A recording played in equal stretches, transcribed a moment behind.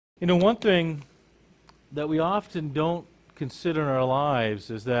You know, one thing that we often don't consider in our lives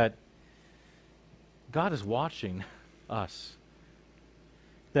is that God is watching us.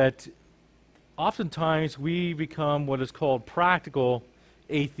 That oftentimes we become what is called practical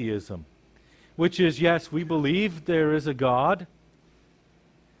atheism, which is, yes, we believe there is a God.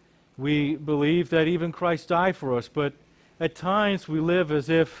 We believe that even Christ died for us, but at times we live as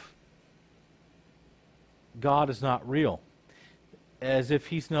if God is not real, as if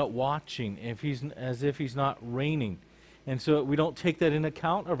He's not watching, as if He's not reigning. And so we don't take that into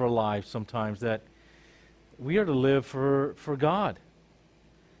account of our lives sometimes, that we are to live for God.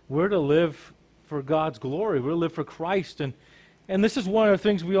 We're to live for God's glory. We're to live for Christ. And this is one of the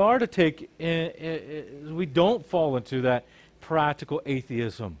things we are to take. We don't fall into that practical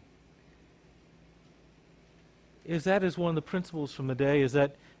atheism. That is one of the principles from the day, is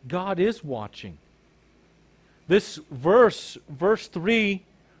that God is watching. This verse 3,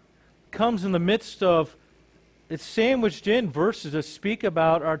 comes in the midst of, it's sandwiched in verses that speak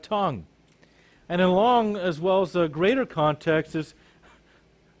about our tongue. And along, as well as the greater context, is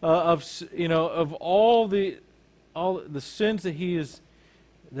of all the sins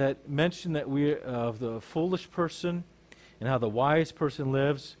that mention that of the foolish person and how the wise person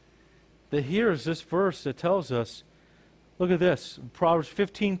lives. That here is this verse that tells us, look at this, Proverbs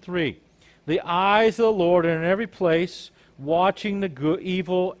 15:3. The eyes of the Lord are in every place, watching the good,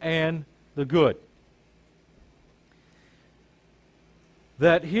 evil and the good.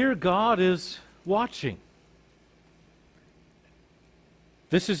 That here God is watching.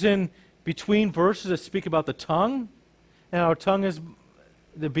 This is in between verses that speak about the tongue, and our tongue is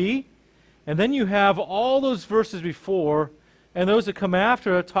the bee. And then you have all those verses before, and those that come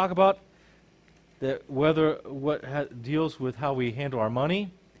after talk about deals with how we handle our money,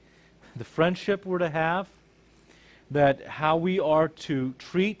 the friendship we're to have, that how we are to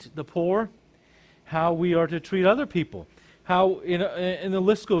treat the poor, how we are to treat other people, how, and the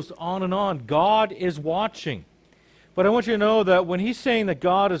list goes on and on. God is watching. But I want you to know that when He's saying that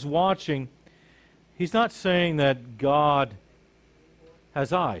God is watching, He's not saying that God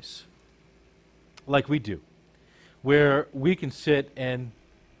has eyes like we do, where we can sit and,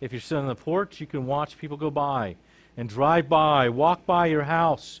 if you're sitting on the porch, you can watch people go by and drive by, walk by your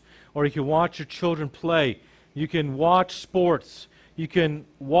house, or you can watch your children play. You can watch sports. You can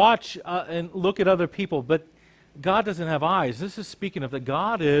watch and look at other people. But God doesn't have eyes. This is speaking of that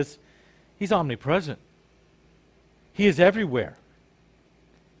God He's omnipresent. He is everywhere.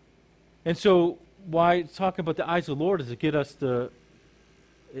 And so why it's talking about the eyes of the Lord is to get us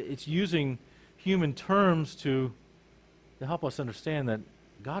it's using human terms to help us understand that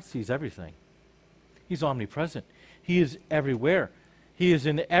God sees everything. He's omnipresent. He is everywhere. He is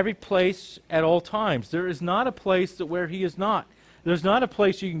in every place at all times. There is not a place where He is not. There's not a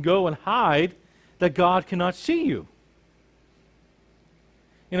place you can go and hide that God cannot see you.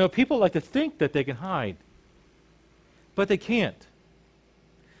 You know, people like to think that they can hide, but they can't.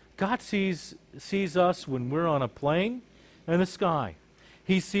 God sees us when we're on a plane in the sky.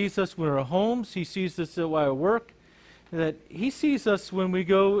 He sees us when we're at homes. He sees us while at work. That He sees us when we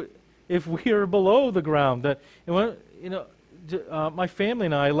go, if we are below the ground. That, my family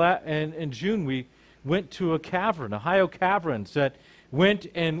and I, in June, we went to a cavern, Ohio Caverns, that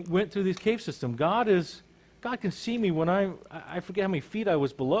went through these cave systems. God can see me when I forget how many feet I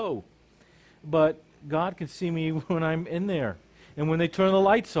was below, but God can see me when I'm in there. And when they turn the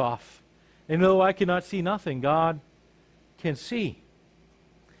lights off, and though I cannot see nothing, God can see.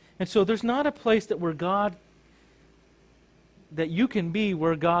 And so there's not a place that you can be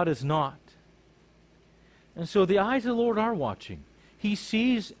where God is not. And so the eyes of the Lord are watching. He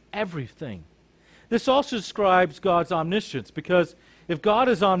sees everything. This also describes God's omniscience, because if God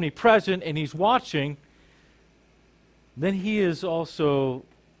is omnipresent and He's watching, then He is also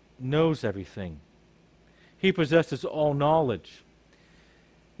knows everything. He possesses all knowledge.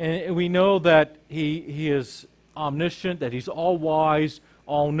 And we know that He is omniscient, that He's all-wise,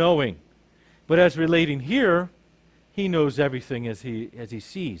 all-knowing. But as relating here, He knows everything as He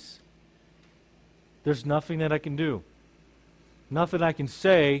sees. There's nothing that I can do. Nothing I can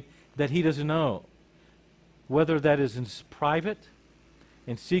say that He doesn't know. Whether that is in private,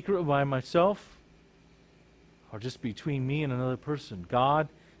 in secret by myself, or just between me and another person. God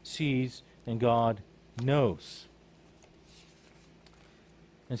sees and God knows.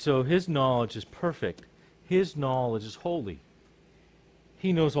 And so His knowledge is perfect. His knowledge is holy.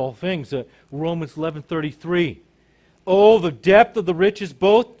 He knows all things. Romans 11:33. Oh, the depth of the riches,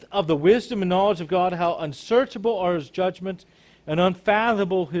 both of the wisdom and knowledge of God, how unsearchable are His judgments and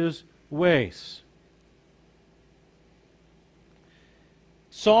unfathomable His ways.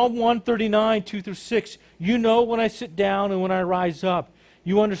 Psalm 139, 2 through 6. You know when I sit down and when I rise up.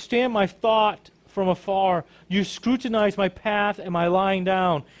 You understand my thought from afar. You scrutinize my path and my lying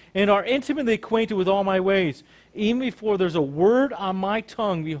down, and are intimately acquainted with all my ways. Even before there's a word on my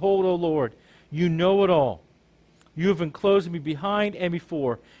tongue, behold, O Lord, you know it all. You have enclosed me behind and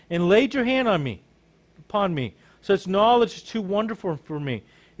before, and laid your hand upon me. Such knowledge is too wonderful for me.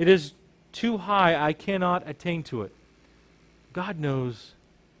 It is too high, I cannot attain to it. God knows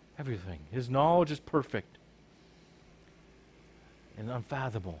everything. His knowledge is perfect and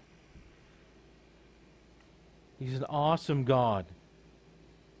unfathomable. He's an awesome God.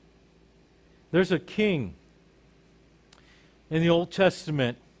 There's a king in the Old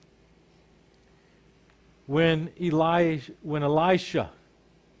Testament when Elisha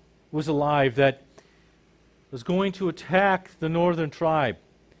was alive that was going to attack the northern tribe.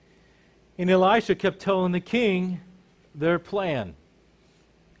 And Elisha kept telling the king their plan.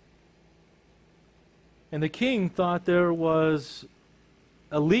 And the king thought there was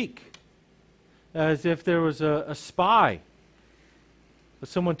a leak, as if there was a spy. But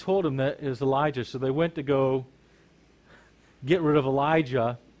someone told him that it was Elijah, so they went to go get rid of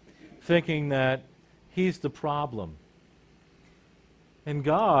Elijah, thinking that he's the problem. And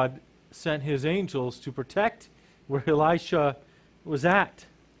God sent his angels to protect where Elisha was at.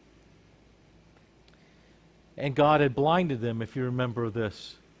 And God had blinded them, if you remember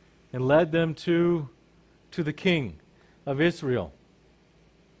this, and led them to the king of Israel.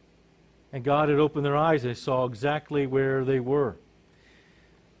 And God had opened their eyes. They saw exactly where they were.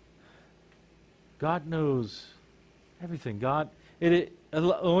 God knows everything. The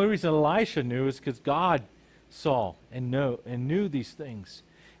only reason Elisha knew is because God saw and knew these things.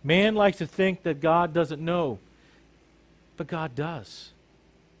 Man likes to think that God doesn't know, but God does.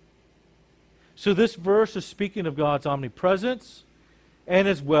 So this verse is speaking of God's omnipresence, and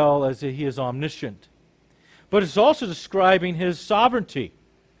as well as that he is omniscient. But it's also describing his sovereignty,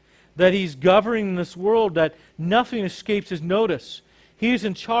 that he's governing this world, that nothing escapes his notice. He's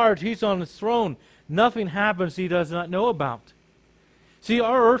in charge. He's on his throne. Nothing happens he does not know about. See,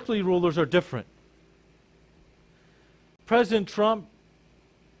 our earthly rulers are different. President Trump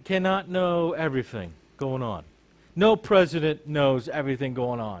cannot know everything going on. No president knows everything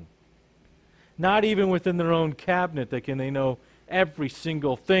going on. Not even within their own cabinet can they know every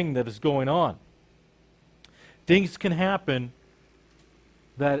single thing that is going on. Things can happen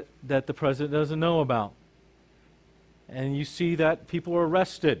that the president doesn't know about. And you see that people are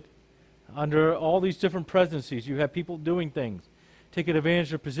arrested under all these different presidencies. You have people doing things, taking advantage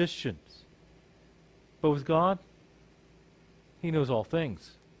of their positions. But with God, he knows all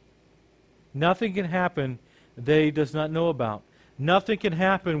things. Nothing can happen that he does not know about. Nothing can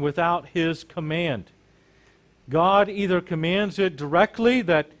happen without his command. God either commands it directly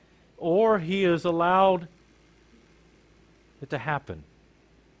or he has allowed it to happen.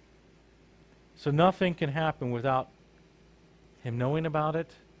 So nothing can happen without him knowing about it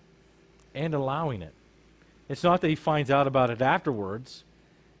and allowing it. It's not that he finds out about it afterwards,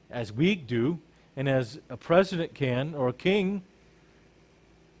 as we do, and as a president can, or a king.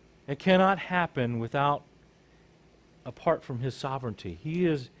 It cannot happen apart from his sovereignty. He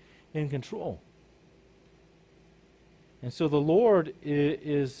is in control. And so the Lord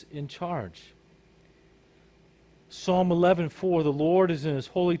is in charge. Psalm 11:4, the Lord is in his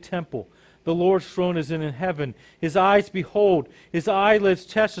holy temple. The Lord's throne is in heaven. His eyes behold, his eyelids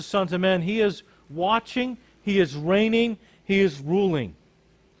test the sons of men. He is watching, he is reigning, he is ruling.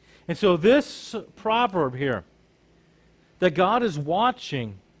 And so this proverb here, that God is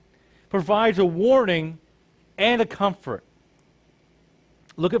watching, provides a warning and a comfort.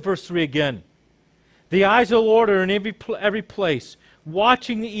 Look at verse 3 again. The eyes of the Lord are in every place,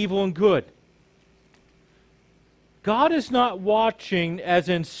 watching the evil and good. God is not watching as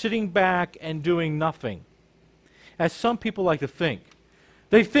in sitting back and doing nothing, as some people like to think.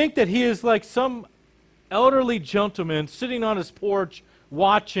 They think that he is like some elderly gentleman sitting on his porch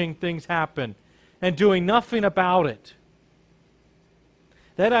watching things happen and doing nothing about it.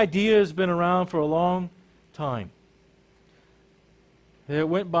 That idea has been around for a long time. It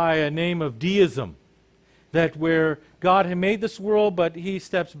went by a name of deism, that where God had made this world, but he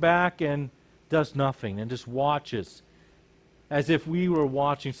steps back and does nothing and just watches, as if we were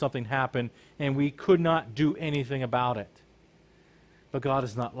watching something happen and we could not do anything about it. But God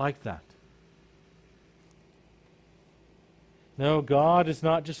is not like that. No, God is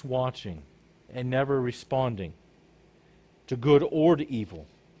not just watching and never responding to good or to evil,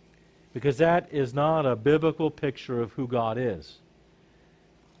 because that is not a biblical picture of who God is.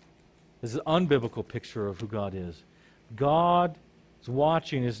 This is an unbiblical picture of who God is. God His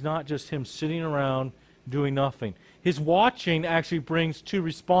watching is not just him sitting around doing nothing. His watching actually brings two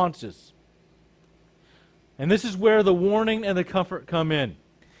responses. And this is where the warning and the comfort come in.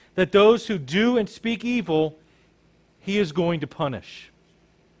 That those who do and speak evil, he is going to punish.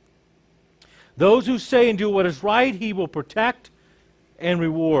 Those who say and do what is right, he will protect and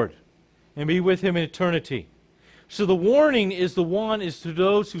reward and be with him in eternity. So the warning is to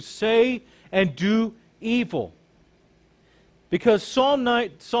those who say and do evil. Because Psalm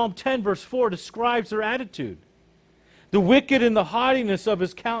 10 verse 4 describes their attitude. The wicked in the haughtiness of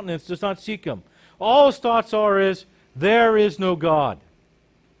his countenance does not seek him. All his thoughts is, there is no God.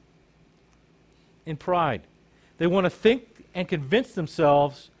 In pride. They want to think and convince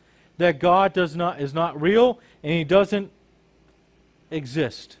themselves that God is not real and he doesn't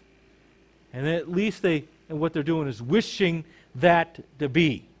exist. And at least what they're doing is wishing that to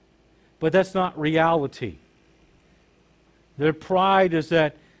be. But that's not reality. Their pride is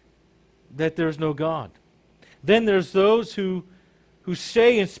that there's no God. Then there's those who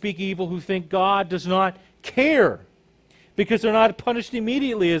say and speak evil, who think God does not care because they're not punished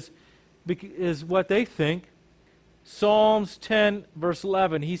immediately is what they think. Psalms 10 verse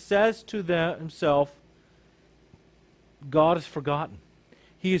 11, he says to himself, God is forgotten.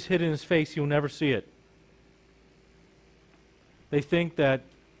 He is hidden in his face, you'll never see it. They think that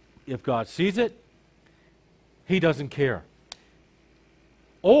if God sees it, he doesn't care.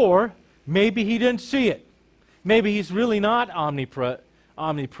 Or maybe he didn't see it. Maybe he's really not omnipresent,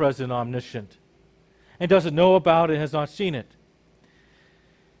 omniscient, and doesn't know about it, has not seen it.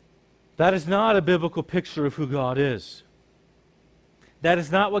 That is not a biblical picture of who God is. That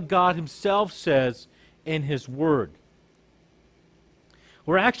is not what God himself says in his word.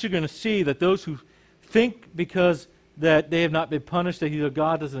 We're actually going to see that those who think because that they have not been punished, that either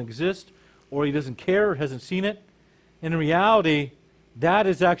God doesn't exist or he doesn't care or hasn't seen it, and in reality, that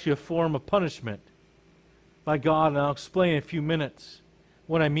is actually a form of punishment by God, and I'll explain in a few minutes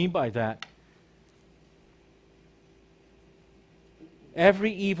what I mean by that.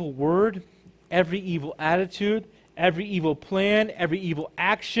 Every evil word, every evil attitude, every evil plan, every evil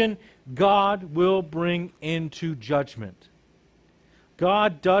action, God will bring into judgment.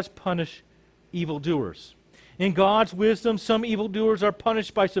 God does punish evildoers. In God's wisdom, some evildoers are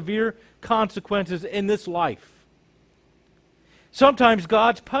punished by severe consequences in this life. Sometimes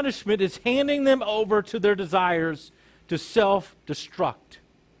God's punishment is handing them over to their desires to self-destruct.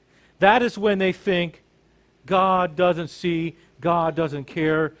 That is when they think God doesn't see, God doesn't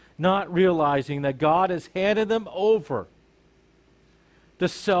care, not realizing that God has handed them over to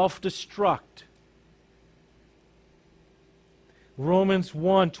self-destruct. Romans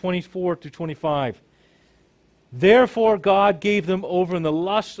 1:24-25. Therefore God gave them over in the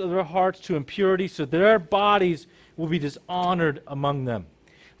lust of their hearts to impurity, so that their bodies will be dishonored among them.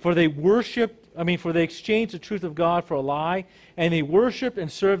 For they exchanged the truth of God for a lie, and they worshiped and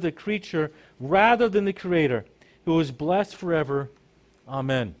served the creature rather than the Creator, who is blessed forever.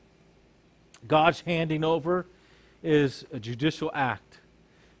 Amen. God's handing over is a judicial act,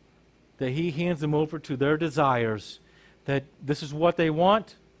 that he hands them over to their desires, that this is what they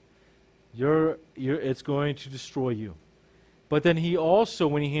want, it's going to destroy you. But then he also,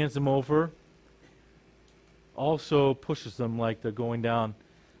 when he hands them over, also pushes them like they're going down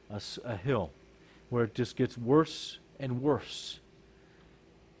a hill where it just gets worse and worse.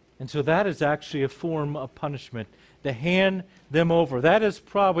 And so that is actually a form of punishment, to hand them over. That is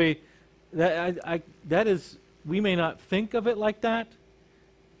probably, we may not think of it like that,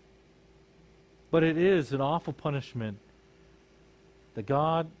 but it is an awful punishment that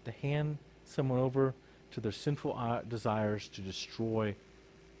God to hand someone over to their sinful desires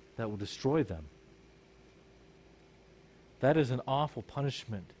that will destroy them. That is an awful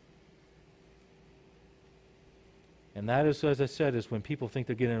punishment. And that is, as I said, is when people think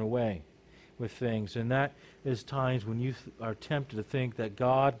they're getting away with things. And that is times when you are tempted to think that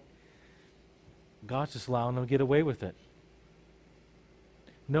God's just allowing them to get away with it.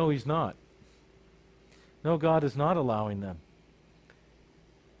 No, he's not. No, God is not allowing them.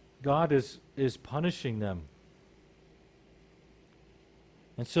 God is punishing them.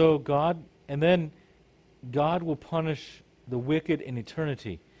 And so God will punish the wicked in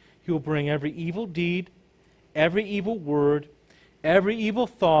eternity. He will bring every evil deed, every evil word, every evil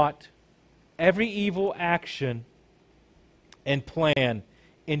thought, every evil action and plan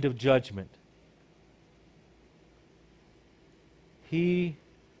into judgment. He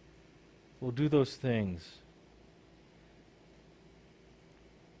will do those things.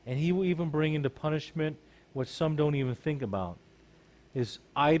 And he will even bring into punishment what some don't even think about, is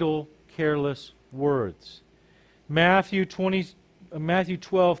idle, careless words. Matthew 20, Matthew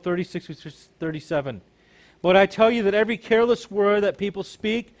 12:36 through 37. But I tell you that every careless word that people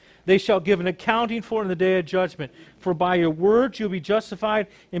speak, they shall give an accounting for in the day of judgment. For by your words you'll be justified,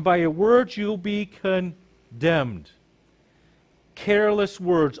 and by your words you'll be condemned. Careless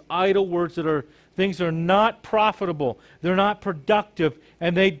words, idle words that are things that are not profitable, they're not productive,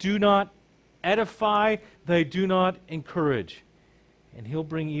 and they do not edify, they do not encourage. And He'll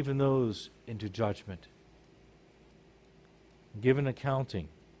bring even those into judgment. Give an accounting.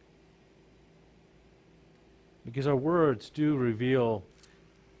 Because our words do reveal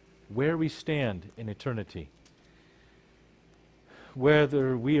where we stand in eternity.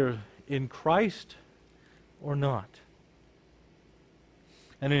 Whether we are in Christ or not.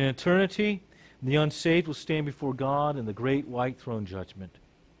 And in eternity, the unsaved will stand before God in the great white throne judgment.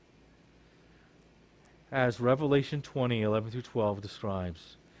 As Revelation 20:11 through 12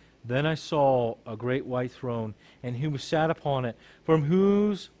 describes. Then I saw a great white throne, and He who sat upon it, from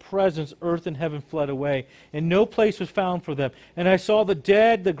whose presence earth and heaven fled away, and no place was found for them. And I saw the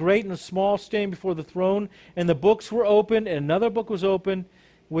dead, the great and the small, stand before the throne, and the books were opened, and another book was opened,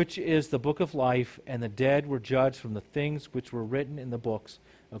 which is the book of life, and the dead were judged from the things which were written in the books,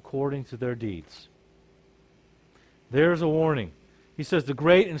 according to their deeds. There's a warning. He says the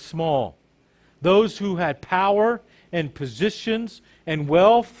great and small, those who had power and positions and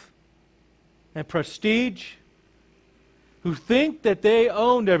wealth and prestige, who think that they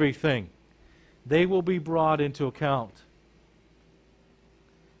owned everything, they will be brought into account.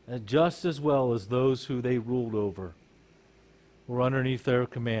 And just as well as those who they ruled over were underneath their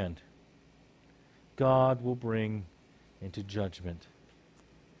command, God will bring into judgment.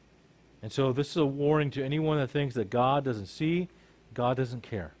 And so this is a warning to anyone that thinks that God doesn't see, God doesn't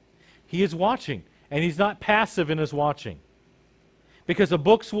care. He is watching, and He's not passive in His watching. Because the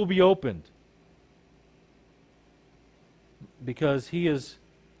books will be opened. Because He is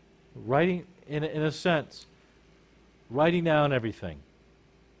writing, in a sense, writing down everything.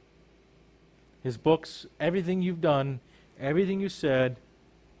 His books, everything you've done, everything you said,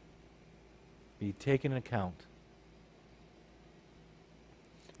 be taken into account.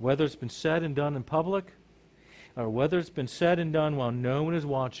 Whether it's been said and done in public, or whether it's been said and done while no one is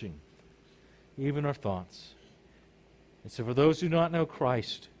watching, even our thoughts. And so for those who do not know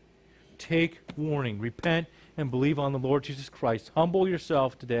Christ, take warning, repent, and believe on the Lord Jesus Christ. Humble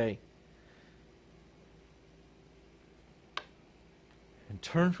yourself today. And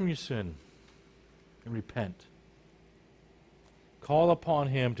turn from your sin and repent. Call upon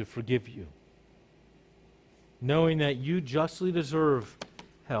Him to forgive you, knowing that you justly deserve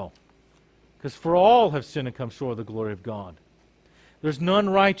hell. Because for all have sinned and come short of the glory of God. There's none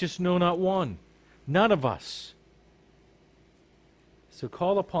righteous, no, not one. None of us. So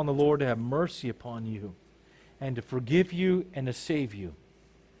call upon the Lord to have mercy upon you and to forgive you and to save you.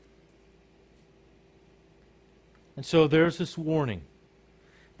 And so there's this warning.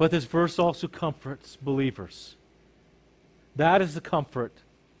 But this verse also comforts believers. That is the comfort.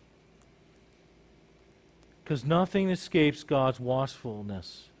 Because nothing escapes God's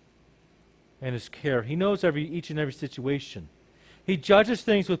watchfulness and His care. He knows each and every situation. He judges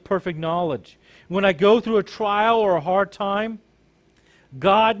things with perfect knowledge. When I go through a trial or a hard time,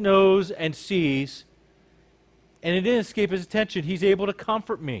 God knows and sees, and it didn't escape His attention. He's able to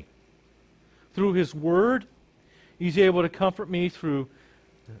comfort me through His Word. He's able to comfort me through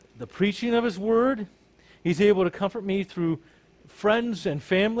the preaching of His Word. He's able to comfort me through friends and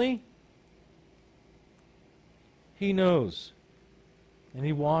family. He knows, and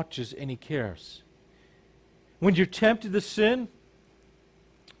He watches, and He cares. When you're tempted to sin,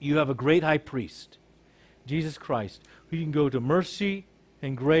 you have a great high priest, Jesus Christ, who you can go to mercy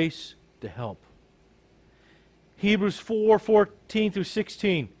and grace to help. Hebrews 4:14 through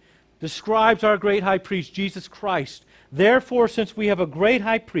 16 describes our great high priest, Jesus Christ. Therefore, since we have a great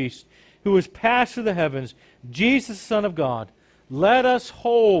high priest who has passed through the heavens, Jesus, the Son of God, let us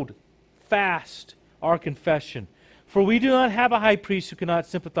hold fast our confession. For we do not have a high priest who cannot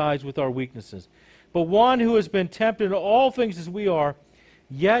sympathize with our weaknesses, but one who has been tempted in all things as we are,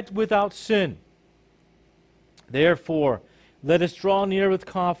 yet without sin. Therefore, let us draw near with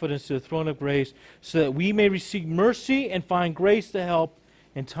confidence to the throne of grace, so that we may receive mercy and find grace to help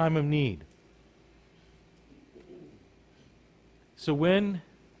in time of need. So when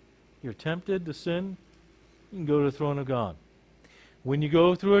you're tempted to sin, you can go to the throne of God. When you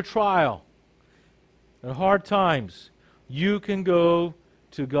go through a trial, at hard times, you can go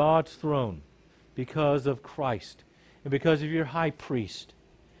to God's throne because of Christ and because of your high priest.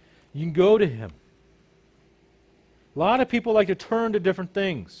 You can go to Him. A lot of people like to turn to different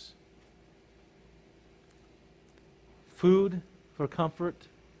things. Food, for comfort.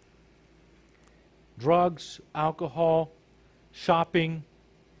 Drugs, alcohol, shopping,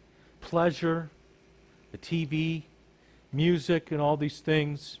 pleasure, the TV, music, and all these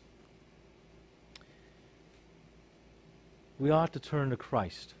things. We ought to turn to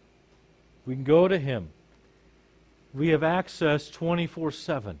Christ. We can go to Him. We have access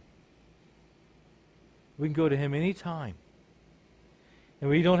 24/7. We can go to Him anytime. And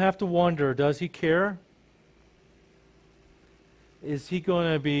we don't have to wonder, does He care? Is He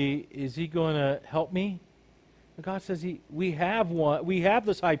going to help me? And God says we have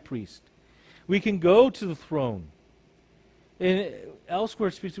this high priest. We can go to the throne. And elsewhere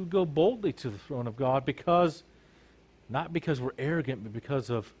it speaks, we go boldly to the throne of God not because we're arrogant, but because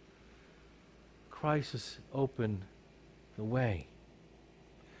of Christ has opened the way.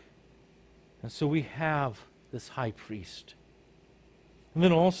 And so we have this high priest. And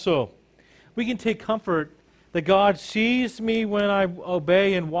then also, we can take comfort that God sees me when I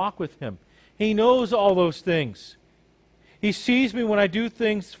obey and walk with Him. He knows all those things. He sees me when I do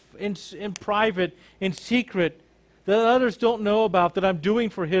things in private, in secret, that others don't know about, that I'm doing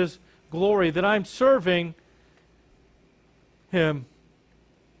for His glory, that I'm serving Him.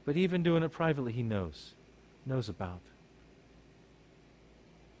 But even doing it privately, He knows about.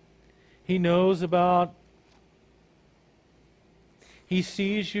 He knows about. He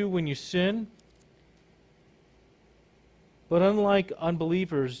sees you when you sin. But unlike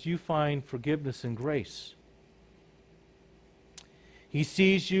unbelievers, you find forgiveness and grace. He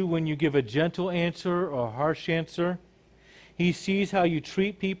sees you when you give a gentle answer or a harsh answer. He sees how you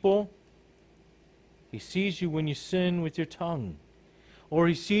treat people. He sees you when you sin with your tongue. Or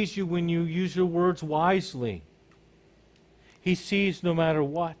He sees you when you use your words wisely. He sees no matter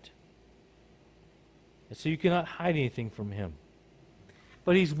what. And so you cannot hide anything from Him.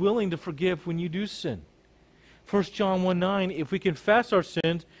 But He's willing to forgive when you do sin. 1 John 1:9, if we confess our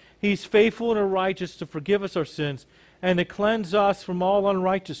sins, He's faithful and righteous to forgive us our sins and to cleanse us from all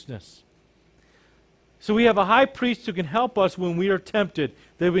unrighteousness. So we have a high priest who can help us when we are tempted,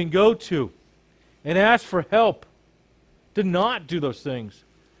 that we can go to and ask for help to not do those things.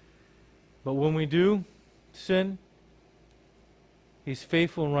 But when we do sin, He's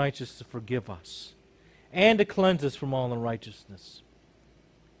faithful and righteous to forgive us and to cleanse us from all unrighteousness.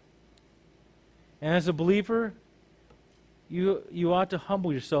 And as a believer, you ought to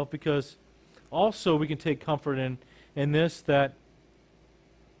humble yourself, because also we can take comfort in this, that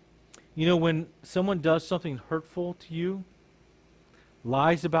when someone does something hurtful to you,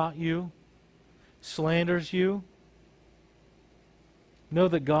 lies about you, slanders you, know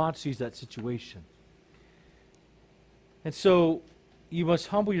that God sees that situation. And so you must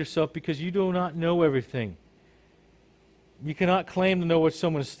humble yourself, because you do not know everything. You cannot claim to know what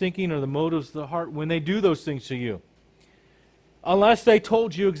someone is thinking or the motives of the heart when they do those things to you, unless they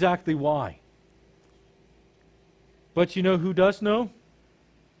told you exactly why. But you know who does know?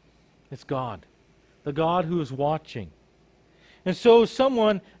 It's God. The God who is watching. And so if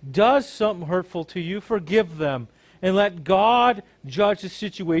someone does something hurtful to you, forgive them and let God judge the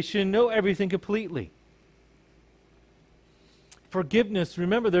situation and know everything completely. Forgiveness,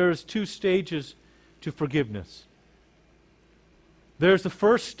 remember, there's 2 stages to forgiveness. There's the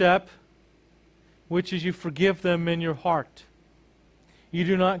first step, which is you forgive them in your heart. You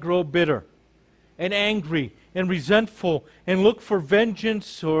do not grow bitter and angry and resentful and look for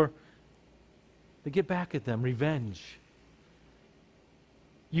vengeance or to get back at them, revenge.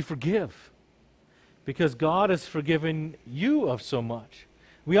 You forgive because God has forgiven you of so much.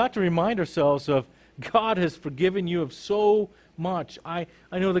 We ought to remind ourselves of God has forgiven you of so much. I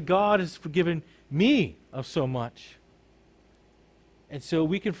know that God has forgiven me of so much. And so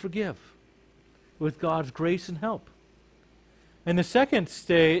we can forgive with God's grace and help. And the second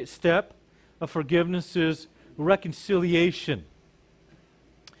step of forgiveness is reconciliation,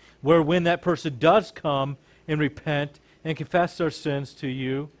 where when that person does come and repent and confess their sins to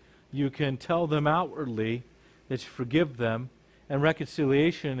you, you can tell them outwardly that you forgive them, and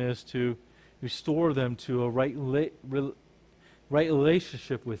reconciliation is to restore them to a right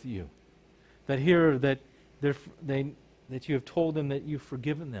relationship with you. That you have told them that you've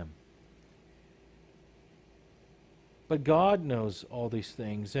forgiven them. But God knows all these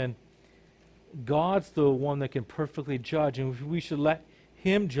things, and God's the one that can perfectly judge, and we should let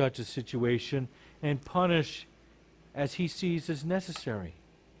Him judge the situation and punish as He sees as necessary.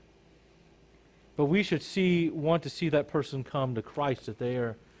 But we should want to see that person come to Christ, that they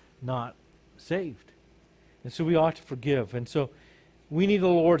are not saved. And so we ought to forgive. And so we need the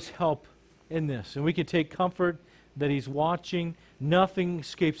Lord's help in this. And we can take comfort that He's watching. Nothing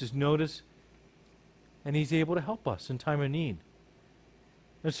escapes His notice. And He's able to help us in time of need.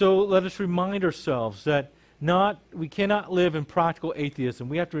 And so let us remind ourselves that we cannot live in practical atheism.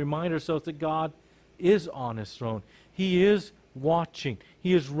 We have to remind ourselves that God is on his throne. He is watching.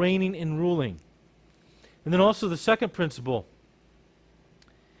 He is reigning and ruling. And then also the second principle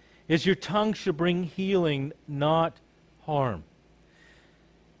is your tongue should bring healing, not harm.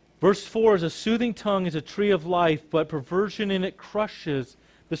 Verse 4 is a soothing tongue is a tree of life, but perversion in it crushes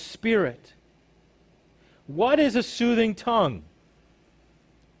the spirit. What is a soothing tongue?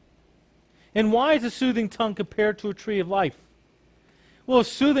 And why is a soothing tongue compared to a tree of life? Well, a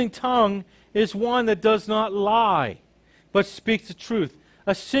soothing tongue is one that does not lie, but speaks the truth.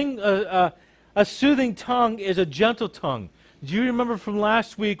 A soothing tongue is a gentle tongue. Do you remember from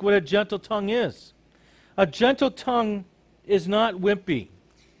last week what a gentle tongue is? A gentle tongue is not wimpy.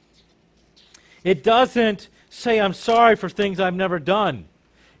 It doesn't say, I'm sorry for things I've never done.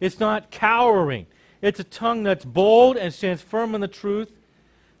 It's not cowering. It's a tongue that's bold and stands firm in the truth,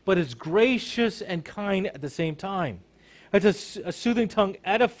 but is gracious and kind at the same time. It's a soothing tongue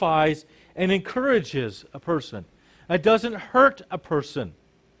edifies and encourages a person. It doesn't hurt a person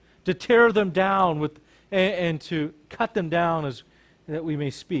to tear them down and to cut them down, as that we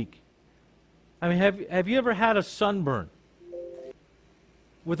may speak. I mean, have you ever had a sunburn?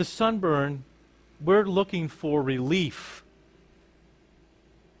 With a sunburn, we're looking for relief.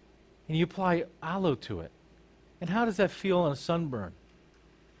 And you apply aloe to it. And how does that feel on a sunburn?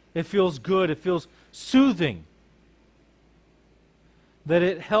 It feels good. It feels soothing. That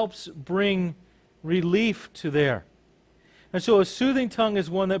it helps bring relief to there. And so a soothing tongue is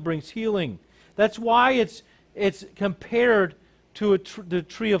one that brings healing. That's why it's compared to the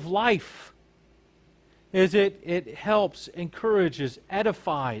tree of life. Is it helps, encourages,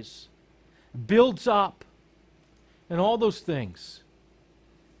 edifies, builds up, and all those things.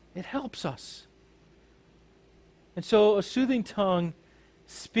 It helps us. And so a soothing tongue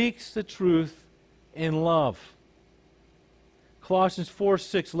speaks the truth in love. Colossians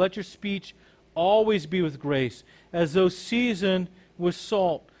 4:6, let your speech always be with grace, as though seasoned with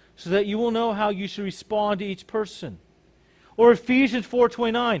salt, so that you will know how you should respond to each person. Or Ephesians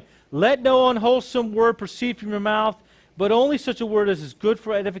 4:29, let no unwholesome word proceed from your mouth, but only such a word as is good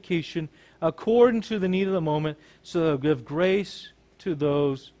for edification, according to the need of the moment, so that it will give grace to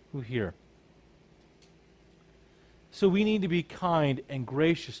those who hear. So we need to be kind and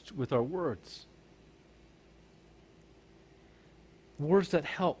gracious with our words. Words that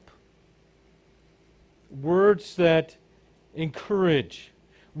help. Words that encourage.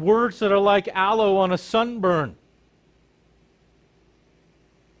 Words that are like aloe on a sunburn.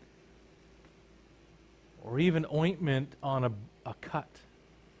 Or even ointment on a cut.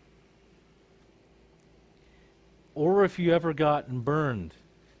 Or if you ever gotten burned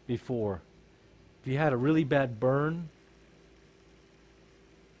before. If you had a really bad burn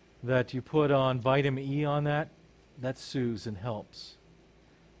that you put on vitamin E on that soothes and helps.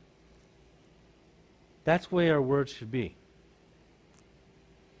 That's the way our words should be.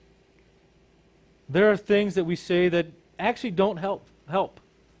 There are things that we say that actually don't help.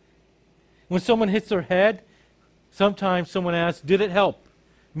 When someone hits their head, sometimes someone asks, did it help?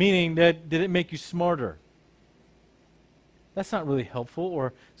 Meaning that, did it make you smarter? That's not really helpful.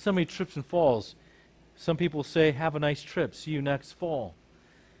 Or somebody trips and falls. Some people say, have a nice trip, see you next fall.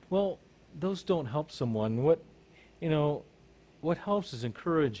 Well, those don't help someone. What helps is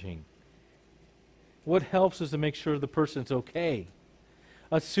encouraging. What helps is to make sure the person's okay.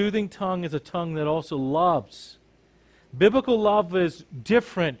 A soothing tongue is a tongue that also loves. Biblical love is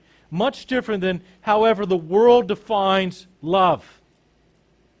different, much different than however the world defines love.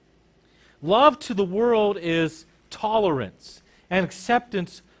 Love to the world is tolerance and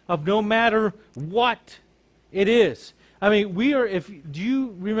acceptance of no matter what it is. I mean, do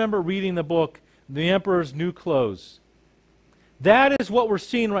you remember reading the book, The Emperor's New Clothes? That is what we're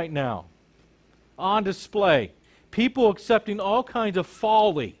seeing right now on display. People accepting all kinds of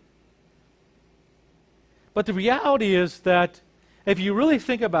folly. But the reality is that if you really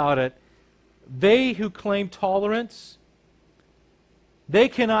think about it, they who claim tolerance, they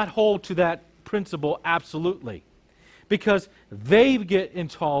cannot hold to that principle absolutely. Because they get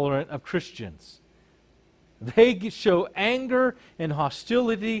intolerant of Christians. They show anger and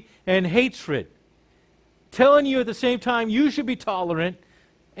hostility and hatred. Telling you at the same time you should be tolerant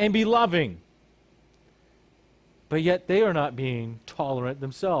and be loving. But yet they are not being tolerant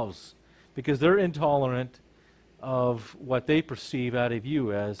themselves. Because they're intolerant of what they perceive out of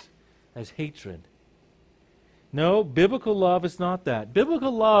you as hatred. No, biblical love is not that.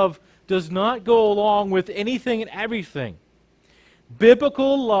 Biblical love does not go along with anything and everything.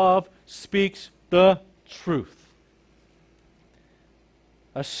 Biblical love speaks the truth.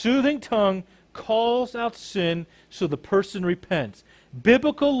 A soothing tongue calls out sin so the person repents.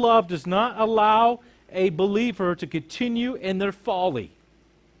 Biblical love does not allow a believer to continue in their folly.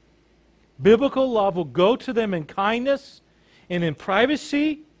 Biblical love will go to them in kindness and in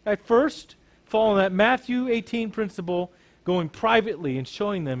privacy at first, following that Matthew 18 principle, going privately and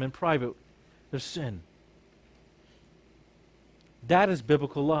showing them in private their sin. That is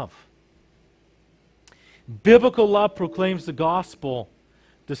biblical love. Biblical love proclaims the gospel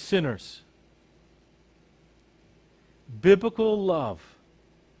to sinners. Biblical love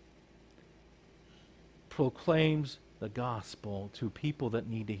proclaims the gospel to people that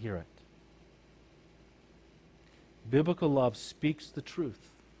need to hear it. Biblical love speaks the truth.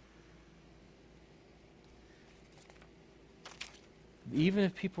 Even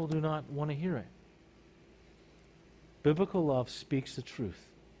if people do not want to hear it. Biblical love speaks the truth.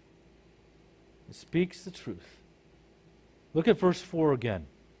 It speaks the truth. Look at verse 4 again.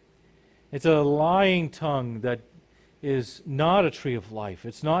 It's a lying tongue that is not a tree of life.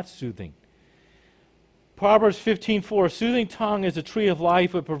 It's not soothing. Proverbs 15:4, a soothing tongue is a tree of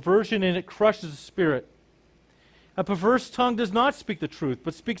life, but perversion in it crushes the spirit. A perverse tongue does not speak the truth,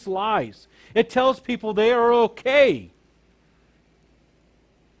 but speaks lies. It tells people they are okay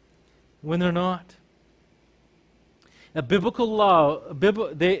when they're not. A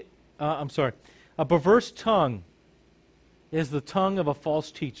perverse tongue is the tongue of a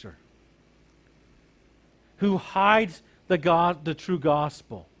false teacher who hides the true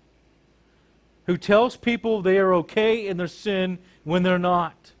gospel, who tells people they are okay in their sin when they're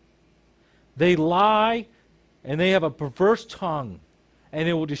not. They lie, and they have a perverse tongue, and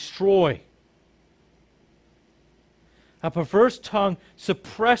it will destroy. A perverse tongue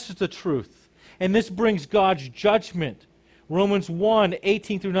suppresses the truth, and this brings God's judgment. Romans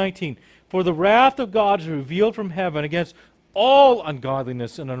 1:18-19. For the wrath of God is revealed from heaven against all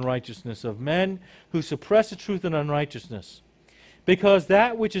ungodliness and unrighteousness of men who suppress the truth in unrighteousness, because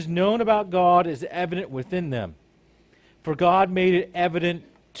that which is known about God is evident within them, for God made it evident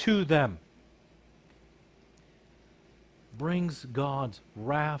to them. Brings God's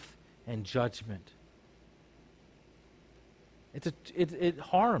wrath and judgment. It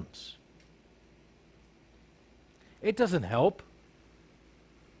harms. It doesn't help.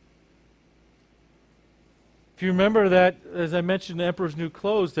 If you remember that, as I mentioned in Emperor's New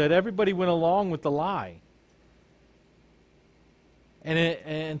Clothes, that everybody went along with the lie. And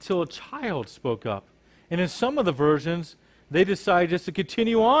until a child spoke up. And in some of the versions, they decided just to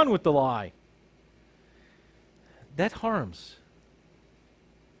continue on with the lie. That harms.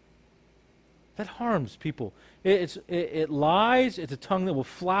 That harms people. It lies. It's a tongue that will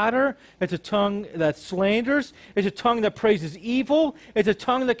flatter. It's a tongue that slanders. It's a tongue that praises evil. It's a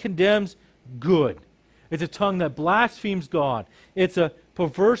tongue that condemns good. It's a tongue that blasphemes God. It's a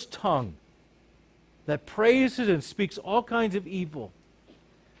perverse tongue that praises and speaks all kinds of evil.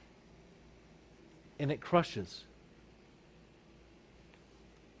 And it crushes.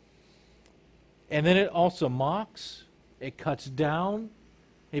 And then it also mocks. It cuts down.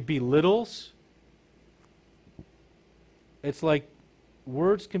 It belittles. It's like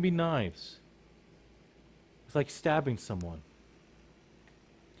words can be knives. It's like stabbing someone.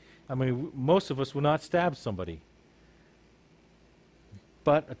 I mean, most of us will not stab somebody.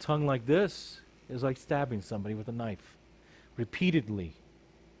 But a tongue like this is like stabbing somebody with a knife repeatedly.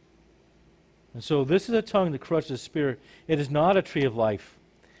 And so this is a tongue that crushes the spirit. It is not a tree of life.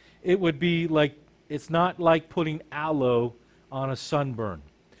 It would be like, it's not like putting aloe on a sunburn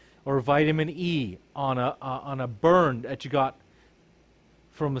or vitamin E on a burn that you got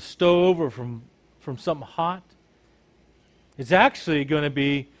from the stove or from something hot. It's actually going to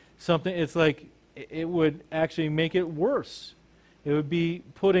be something, it's like it would actually make it worse. It would be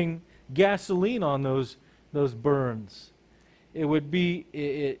putting gasoline on those burns. It would be,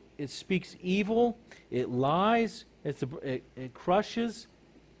 it speaks evil, it lies, it crushes.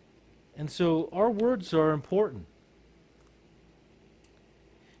 And so our words are important.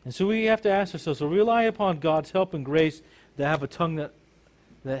 And so we have to ask ourselves, so rely upon God's help and grace to have a tongue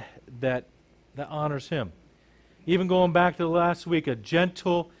that honors Him. Even going back to last week, a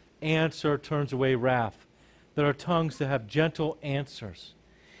gentle answer turns away wrath. There are tongues that have gentle answers.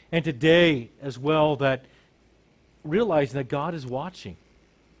 And today as well, that realizing that God is watching.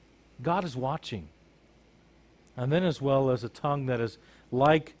 God is watching. And then as well as a tongue that is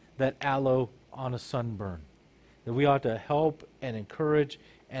like that aloe on a sunburn. That we ought to help and encourage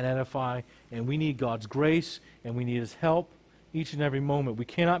and edify. And we need God's grace and we need His help each and every moment. We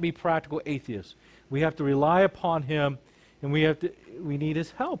cannot be practical atheists. We have to rely upon Him, and we need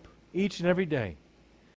His help each and every day.